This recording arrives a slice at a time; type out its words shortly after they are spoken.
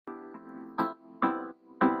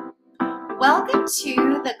Welcome to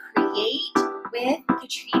the Create with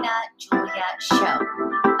Katrina Julia show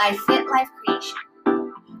by Fit Life Creation,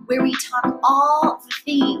 where we talk all the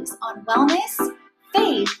things on wellness,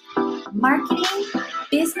 faith, marketing,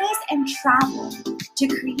 business, and travel to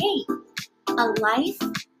create a life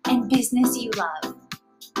and business you love.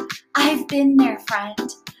 I've been there,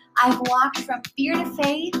 friend. I've walked from fear to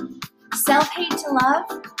faith, self-hate to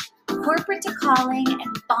love, corporate to calling,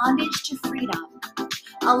 and bondage to freedom,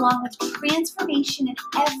 along with transformation in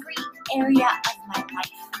every area of my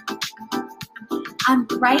life. I'm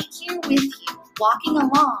right here with you, walking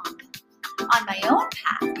along on my own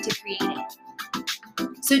path to creating.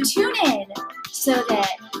 So tune in so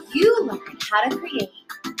that you learn how to create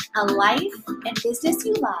a life and business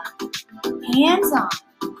you love, hands-on.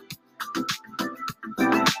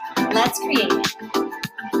 Let's create it.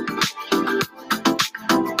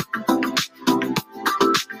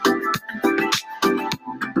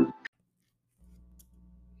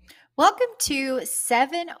 Welcome to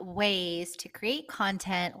 7 Ways to Create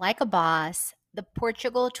Content Like a Boss, the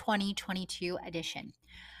Portugal 2022 edition.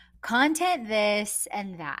 Content this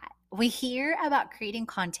and that. We hear about creating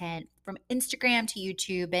content from Instagram to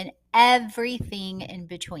YouTube and everything in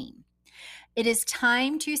between. It is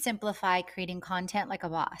time to simplify creating content like a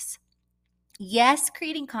boss. Yes,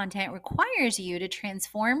 creating content requires you to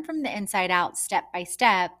transform from the inside out step by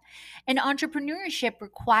step, and entrepreneurship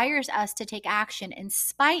requires us to take action in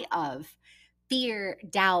spite of fear,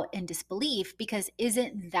 doubt, and disbelief, because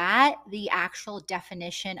isn't that the actual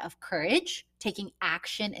definition of courage? Taking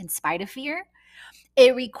action in spite of fear?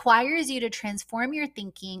 It requires you to transform your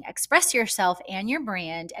thinking, express yourself and your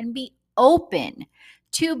brand, and be open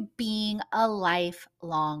to being a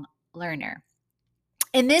lifelong learner.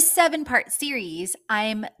 In this 7-part series,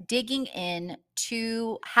 I'm digging in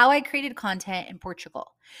to how I created content in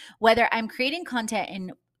Portugal. Whether I'm creating content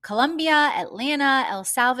in Colombia, Atlanta, El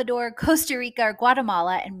Salvador, Costa Rica, or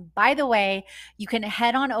Guatemala. And by the way, you can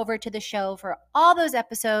head on over to the show for all those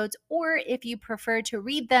episodes, or if you prefer to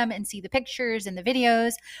read them and see the pictures and the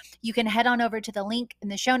videos, you can head on over to the link in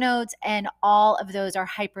the show notes, and all of those are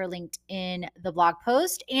hyperlinked in the blog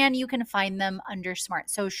post, and you can find them under Smart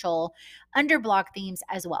Social, under blog themes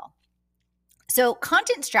as well. So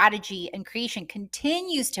content strategy and creation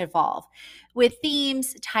continues to evolve with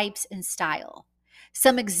themes, types, and style.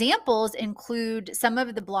 Some examples include some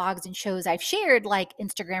of the blogs and shows I've shared, like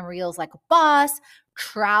Instagram Reels Like a Boss,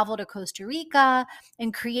 travel to Costa Rica,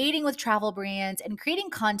 and creating with travel brands, and creating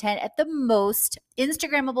content at the most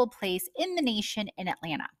Instagrammable place in the nation in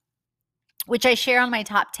Atlanta, which I share on my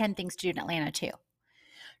top 10 things to do in Atlanta too.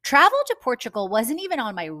 Travel to Portugal wasn't even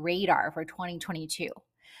on my radar for 2022.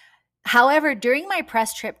 However, during my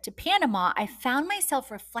press trip to Panama, I found myself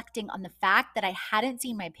reflecting on the fact that I hadn't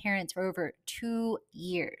seen my parents for over 2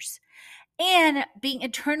 years, and being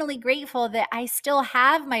eternally grateful that I still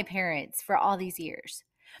have my parents for all these years.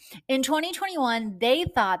 In 2021, they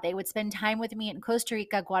thought they would spend time with me in Costa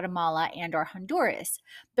Rica, Guatemala, and/or Honduras,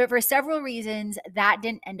 but for several reasons, that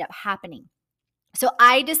didn't end up happening. So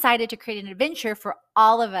I decided to create an adventure for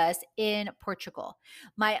all of us in Portugal.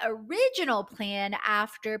 My original plan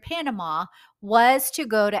after Panama was to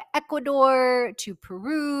go to Ecuador, to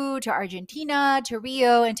Peru, to Argentina, to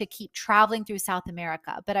Rio, and to keep traveling through South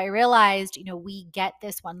America. But I realized, we get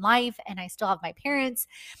this one life, and I still have my parents,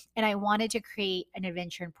 and I wanted to create an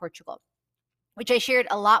adventure in Portugal, which I shared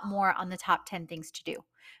a lot more on the top 10 things to do,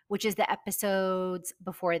 which is the episodes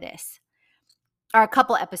before this. Or a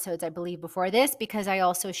couple episodes, I believe, before this, because I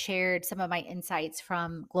also shared some of my insights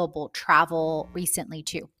from global travel recently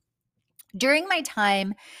too. During my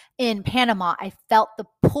time in Panama, I felt the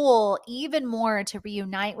pull even more to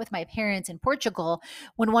reunite with my parents in Portugal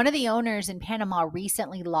when one of the owners in Panama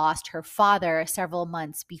recently lost her father several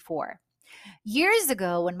months before. Years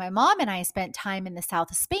ago, when my mom and I spent time in the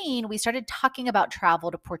south of Spain, we started talking about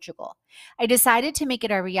travel to Portugal. I decided to make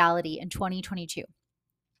it a reality in 2022.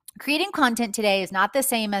 Creating content today is not the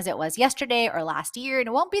same as it was yesterday or last year, and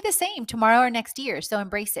it won't be the same tomorrow or next year, so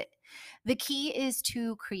embrace it. The key is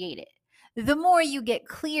to create it. The more you get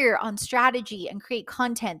clear on strategy and create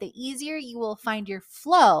content, the easier you will find your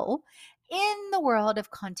flow in the world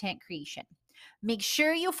of content creation. Make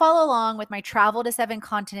sure you follow along with my Travel to 7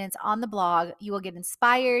 Continents on the blog. You will get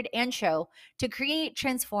inspired and show to create,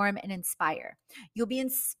 transform, and inspire. You'll be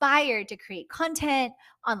inspired to create content,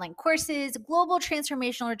 online courses, global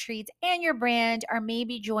transformational retreats, and your brand, or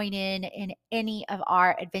maybe join in any of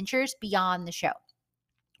our adventures beyond the show.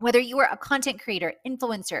 Whether you are a content creator,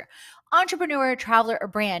 influencer, entrepreneur, traveler, or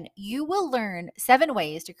brand, you will learn 7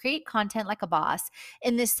 ways to create content like a boss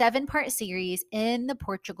in this 7-part series in the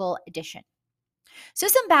Portugal edition. So,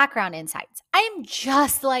 some background insights. I am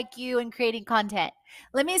just like you in creating content.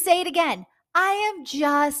 Let me say it again. I am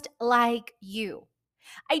just like you.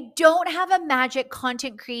 I don't have a magic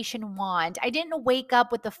content creation wand. I didn't wake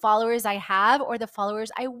up with the followers I have or the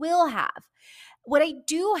followers I will have. What I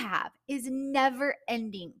do have is never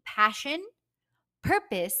ending passion,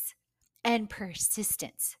 purpose, and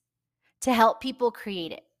persistence to help people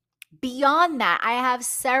create it. Beyond that, I have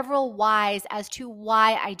several whys as to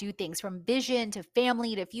why I do things, from vision to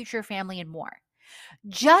family to future family and more.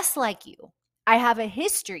 Just like you, I have a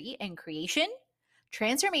history in creation,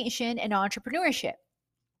 transformation, and entrepreneurship.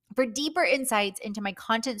 For deeper insights into my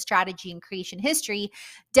content strategy and creation history,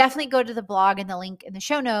 definitely go to the blog and the link in the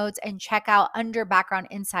show notes and check out under background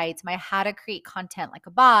insights my How to Create Content Like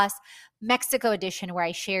a Boss Mexico edition, where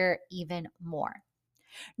I share even more.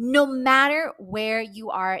 No matter where you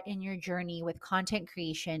are in your journey with content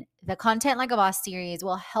creation, the Content Like a Boss series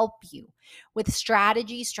will help you with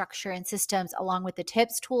strategy, structure, and systems, along with the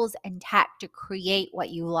tips, tools, and tech to create what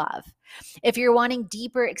you love. If you're wanting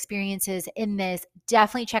deeper experiences in this,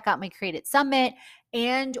 definitely check out my Create It Summit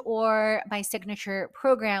and or my signature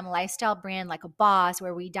program, Lifestyle Brand Like a Boss,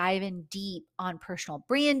 where we dive in deep on personal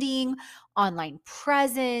branding, online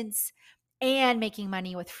presence, and making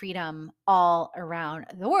money with freedom all around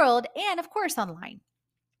the world, and of course, online.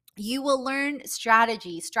 You will learn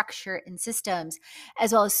strategy, structure, and systems,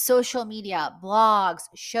 as well as social media, blogs,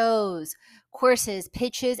 shows, courses,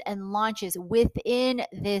 pitches, and launches within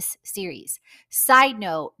this series. Side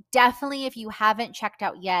note, definitely if you haven't checked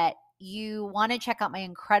out yet, you want to check out my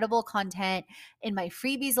incredible content in my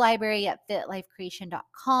freebies library at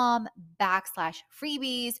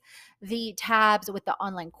fitlifecreation.com/freebies, the tabs with the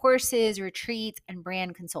online courses, retreats, and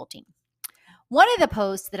brand consulting. One of the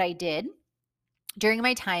posts that I did during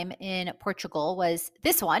my time in Portugal was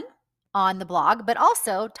this one on the blog, but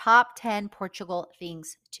also top 10 Portugal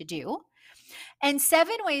things to do and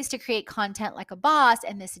 7 ways to create content like a boss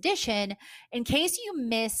in this edition. In case you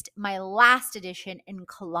missed my last edition in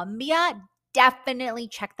Colombia, definitely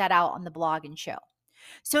check that out on the blog and show.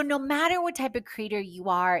 So, no matter what type of creator you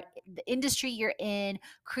are, the industry you're in,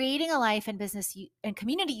 creating a life and business and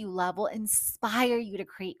community you love will inspire you to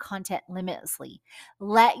create content limitlessly.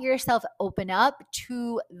 Let yourself open up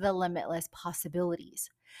to the limitless possibilities.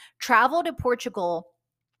 Travel to Portugal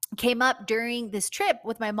came up during this trip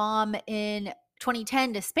with my mom in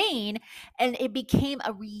 2010 to Spain, and it became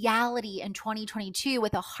a reality in 2022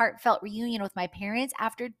 with a heartfelt reunion with my parents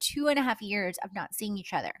after 2.5 years of not seeing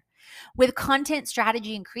each other. With content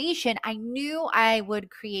strategy and creation, I knew I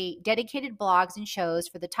would create dedicated blogs and shows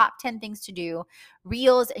for the top 10 things to do,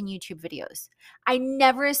 reels, and YouTube videos. I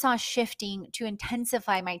never saw shifting to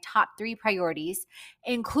intensify my top 3 priorities,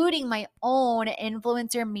 including my own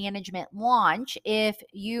influencer management launch. If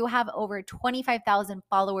you have over 25,000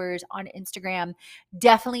 followers on Instagram,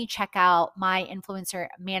 definitely check out my influencer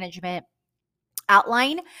management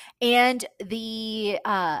outline, and the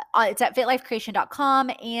it's at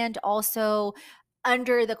fitlifecreation.com, and also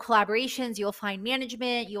under the collaborations you'll find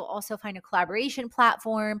management. You'll also find a collaboration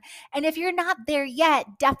platform, and if you're not there yet,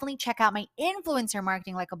 definitely check out my Influencer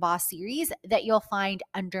Marketing Like a Boss series that you'll find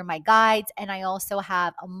under my guides. And I also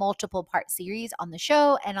have a multiple part series on the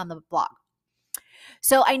show and on the blog.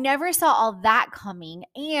 So I never saw all that coming,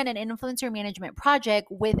 and an influencer management project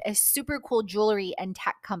with a super cool jewelry and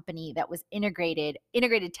tech company that was integrated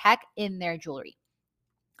tech in their jewelry.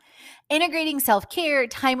 Integrating self-care,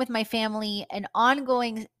 time with my family, an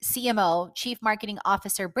ongoing CMO, Chief Marketing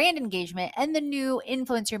Officer brand engagement, and the new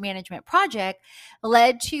influencer management project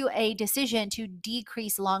led to a decision to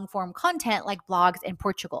decrease long-form content like blogs in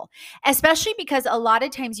Portugal, especially because a lot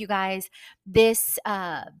of times, you guys, this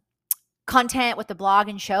content with the blog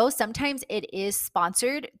and show, sometimes it is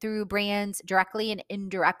sponsored through brands directly and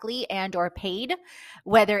indirectly and or paid,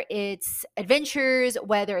 whether it's adventures,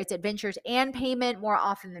 and payment more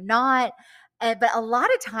often than not. But a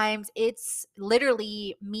lot of times it's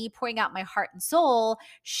literally me pouring out my heart and soul,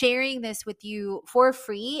 sharing this with you for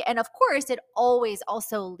free. And of course, it always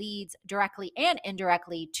also leads directly and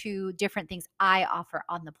indirectly to different things I offer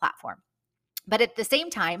on the platform. But at the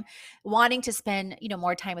same time, wanting to spend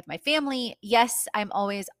more time with my family. Yes, I'm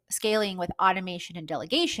always scaling with automation and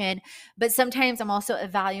delegation, but sometimes I'm also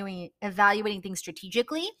evaluating things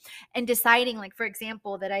strategically and deciding, like, for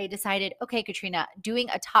example, that I decided, okay, Katrina, doing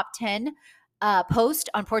a top 10 post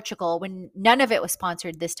on Portugal when none of it was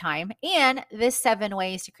sponsored this time, and this 7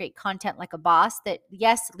 ways to create content like a boss that,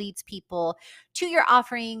 yes, leads people to your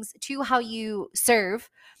offerings, to how you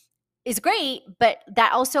serve, is great, but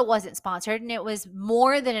that also wasn't sponsored. And it was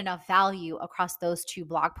more than enough value across those two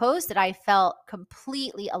blog posts that I felt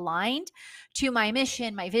completely aligned to my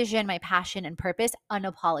mission, my vision, my passion, and purpose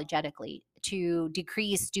unapologetically, to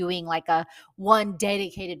decrease doing like a one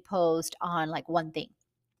dedicated post on like one thing.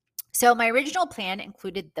 So my original plan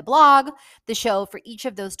included the blog, the show for each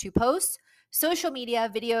of those two posts, social media,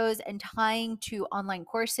 videos, and tying to online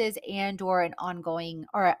courses and or an ongoing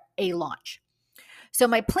or a launch. So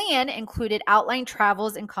my plan included outline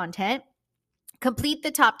travels and content, complete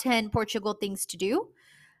the top 10 Portugal things to do,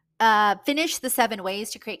 finish the 7 ways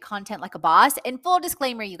to create content like a boss. And full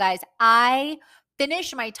disclaimer, you guys, I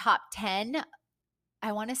finished my top 10,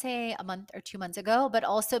 I want to say a month or 2 months ago, but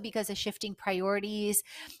also because of shifting priorities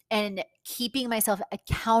and keeping myself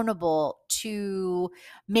accountable to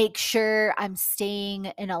make sure I'm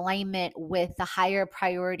staying in alignment with the higher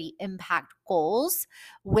priority impact goals,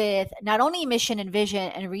 with not only mission and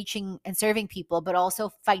vision and reaching and serving people, but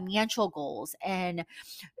also financial goals and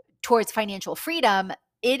towards financial freedom.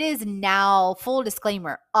 It is now, full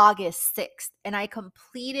disclaimer, August 6th, and I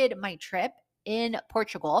completed my trip in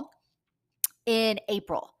Portugal in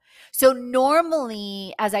April. So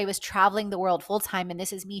normally, as I was traveling the world full time, and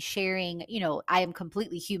this is me sharing, I am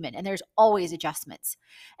completely human and there's always adjustments,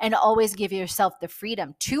 and always give yourself the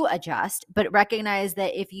freedom to adjust, but recognize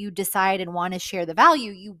that if you decide and want to share the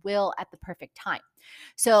value, you will at the perfect time.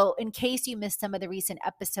 So in case you missed some of the recent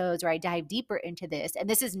episodes where I dive deeper into this, and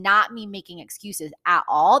this is not me making excuses at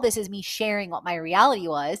all, this is me sharing what my reality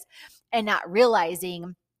was and not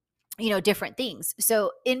realizing different things.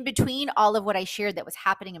 So in between all of what I shared that was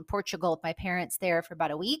happening in Portugal with my parents there for about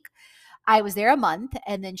a week, I was there a month,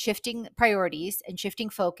 and then shifting priorities and shifting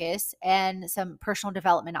focus and some personal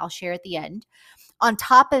development I'll share at the end. On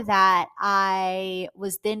top of that, I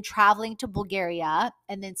was then traveling to Bulgaria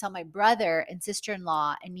and then saw my brother and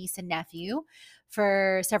sister-in-law and niece and nephew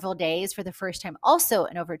for several days for the first time also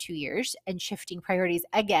in over 2 years, and shifting priorities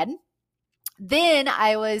again. Then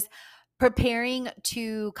I was preparing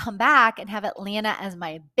to come back and have Atlanta as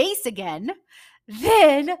my base again,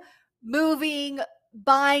 then moving,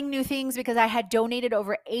 buying new things because I had donated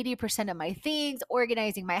over 80% of my things,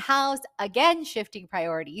 organizing my house, again, shifting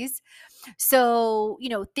priorities. So,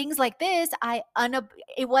 things like this,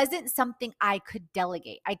 it wasn't something I could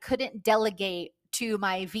delegate. I couldn't delegate to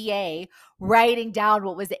my VA writing down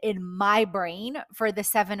what was in my brain for the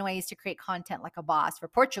 7 ways to create content like a boss for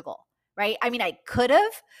Portugal. Right? I mean, I could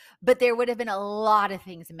have, but there would have been a lot of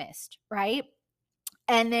things missed, right?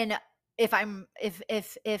 And then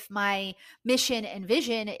if my mission and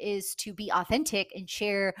vision is to be authentic and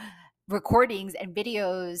share recordings and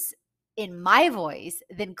videos in my voice,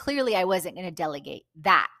 then clearly I wasn't going to delegate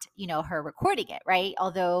that, her recording it, right?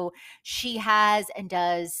 Although she has and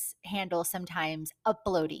does handle sometimes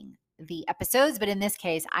uploading the episodes, but in this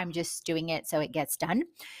case, I'm just doing it so it gets done.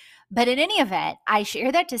 But in any event, I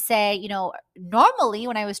share that to say, normally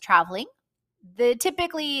when I was traveling,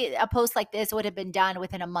 typically a post like this would have been done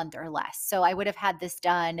within a month or less. So I would have had this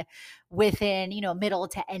done within, middle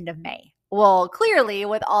to end of May. Well, clearly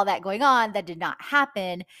with all that going on, that did not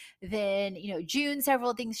happen. Then, June,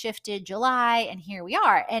 several things shifted, July, and here we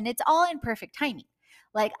are. And it's all in perfect timing.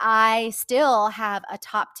 Like I still have a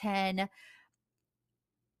top 10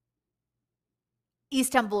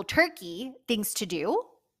 Istanbul, Turkey things to do.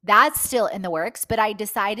 That's still in the works, but I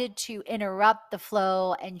decided to interrupt the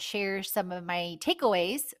flow and share some of my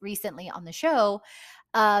takeaways recently on the show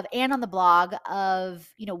and on the blog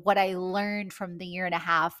of, what I learned from the year and a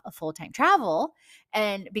half of full-time travel.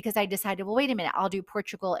 And because I decided, well, wait a minute, I'll do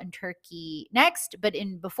Portugal and Turkey next. But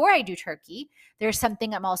before I do Turkey, there's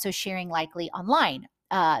something I'm also sharing likely online.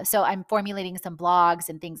 So I'm formulating some blogs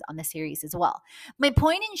and things on the series as well. My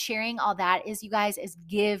point in sharing all that is, you guys, is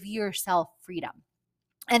give yourself freedom.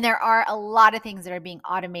 And there are a lot of things that are being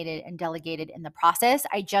automated and delegated in the process.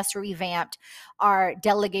 I just revamped our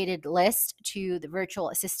delegated list to the virtual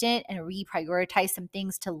assistant and reprioritized some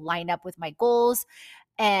things to line up with my goals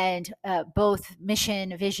and both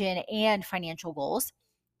mission, vision, and financial goals.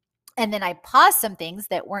 And then I paused some things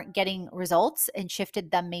that weren't getting results and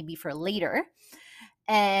shifted them maybe for later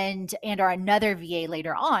and or another VA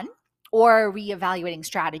later on, or reevaluating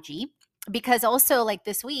strategy. Because also, like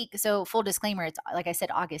this week, so full disclaimer, it's like I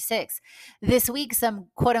said, August 6th. This week, some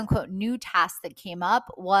quote unquote new task that came up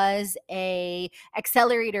was a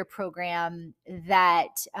accelerator program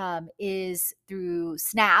that is through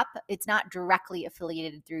Snap. It's not directly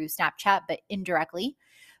affiliated through Snapchat, but indirectly,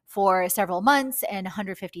 for several months and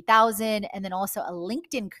 150,000. And then also a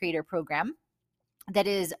LinkedIn creator program that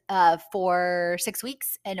is for 6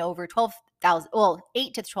 weeks and over $8,000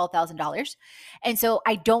 to $12,000. And so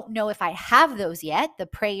I don't know if I have those yet. The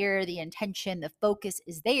prayer, the intention, the focus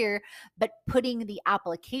is there, but putting the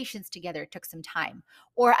applications together took some time.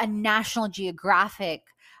 Or a National Geographic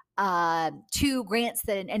 2 grants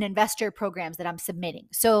and investor programs that I'm submitting.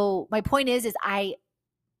 So my point is I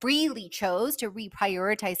freely chose to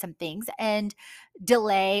reprioritize some things and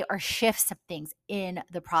delay or shift some things in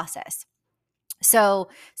the process. So,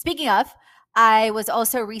 speaking of, I was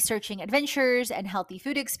also researching adventures and healthy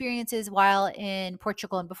food experiences while in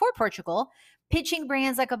Portugal and before Portugal, pitching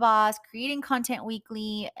brands like a boss, creating content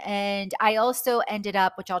weekly, and I also ended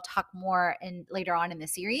up, which I'll talk more in later on in the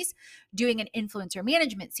series, doing an influencer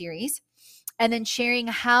management series and then sharing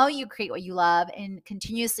how you create what you love and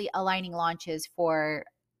continuously aligning launches for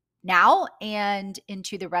now and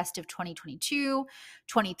into the rest of 2022,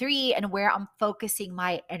 23, and where I'm focusing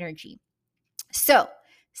my energy. So,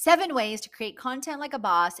 7 ways to create content like a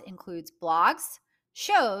boss includes blogs,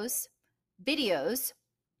 shows, videos.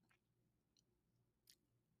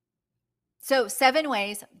 So, 7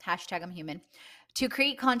 ways, hashtag I'm human, to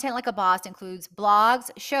create content like a boss includes blogs,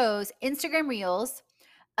 shows, Instagram Reels,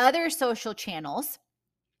 other social channels,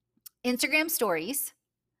 Instagram stories,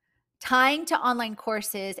 tying to online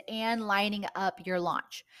courses, and lining up your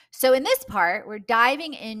launch. So in this part, we're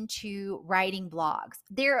diving into writing blogs.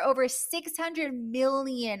 There are over 600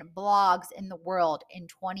 million blogs in the world in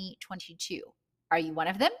 2022. Are you one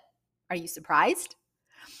of them? Are you surprised?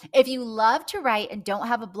 If you love to write and don't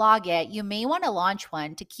have a blog yet, you may want to launch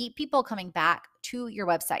one to keep people coming back to your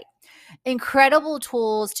website. Incredible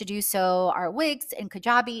tools to do so are Wix and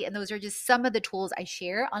Kajabi, and those are just some of the tools I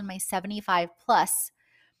share on my 75 plus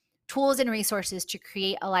tools and resources to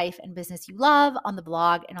create a life and business you love on the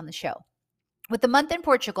blog and on the show. With the month in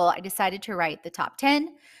Portugal, I decided to write the top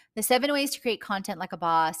 10, the 7 ways to create content like a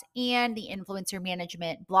boss, and the influencer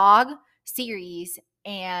management blog, series,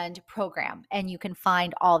 and program. And you can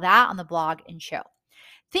find all that on the blog and show.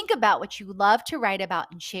 Think about what you love to write about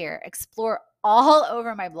and share. Explore all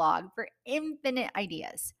over my blog for infinite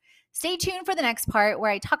ideas. Stay tuned for the next part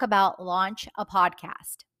where I talk about launch a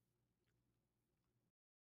podcast.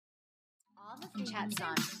 Chats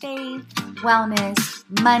on faith, wellness,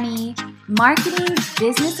 money, marketing,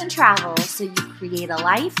 business, and travel so you create a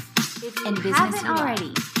life and business you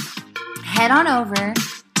already. Head on over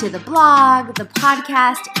to the blog, the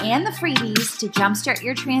podcast, and the freebies to jumpstart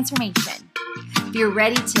your transformation. If you're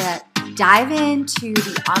ready to dive into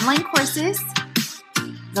the online courses,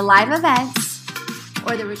 the live events,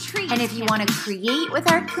 or the retreat, and if you want to create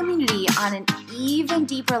with our community on an even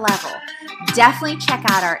deeper level, definitely check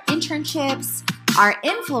out our internships, our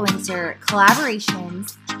influencer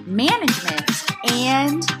collaborations, management,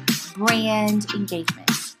 and brand engagement.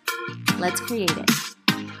 Let's create it.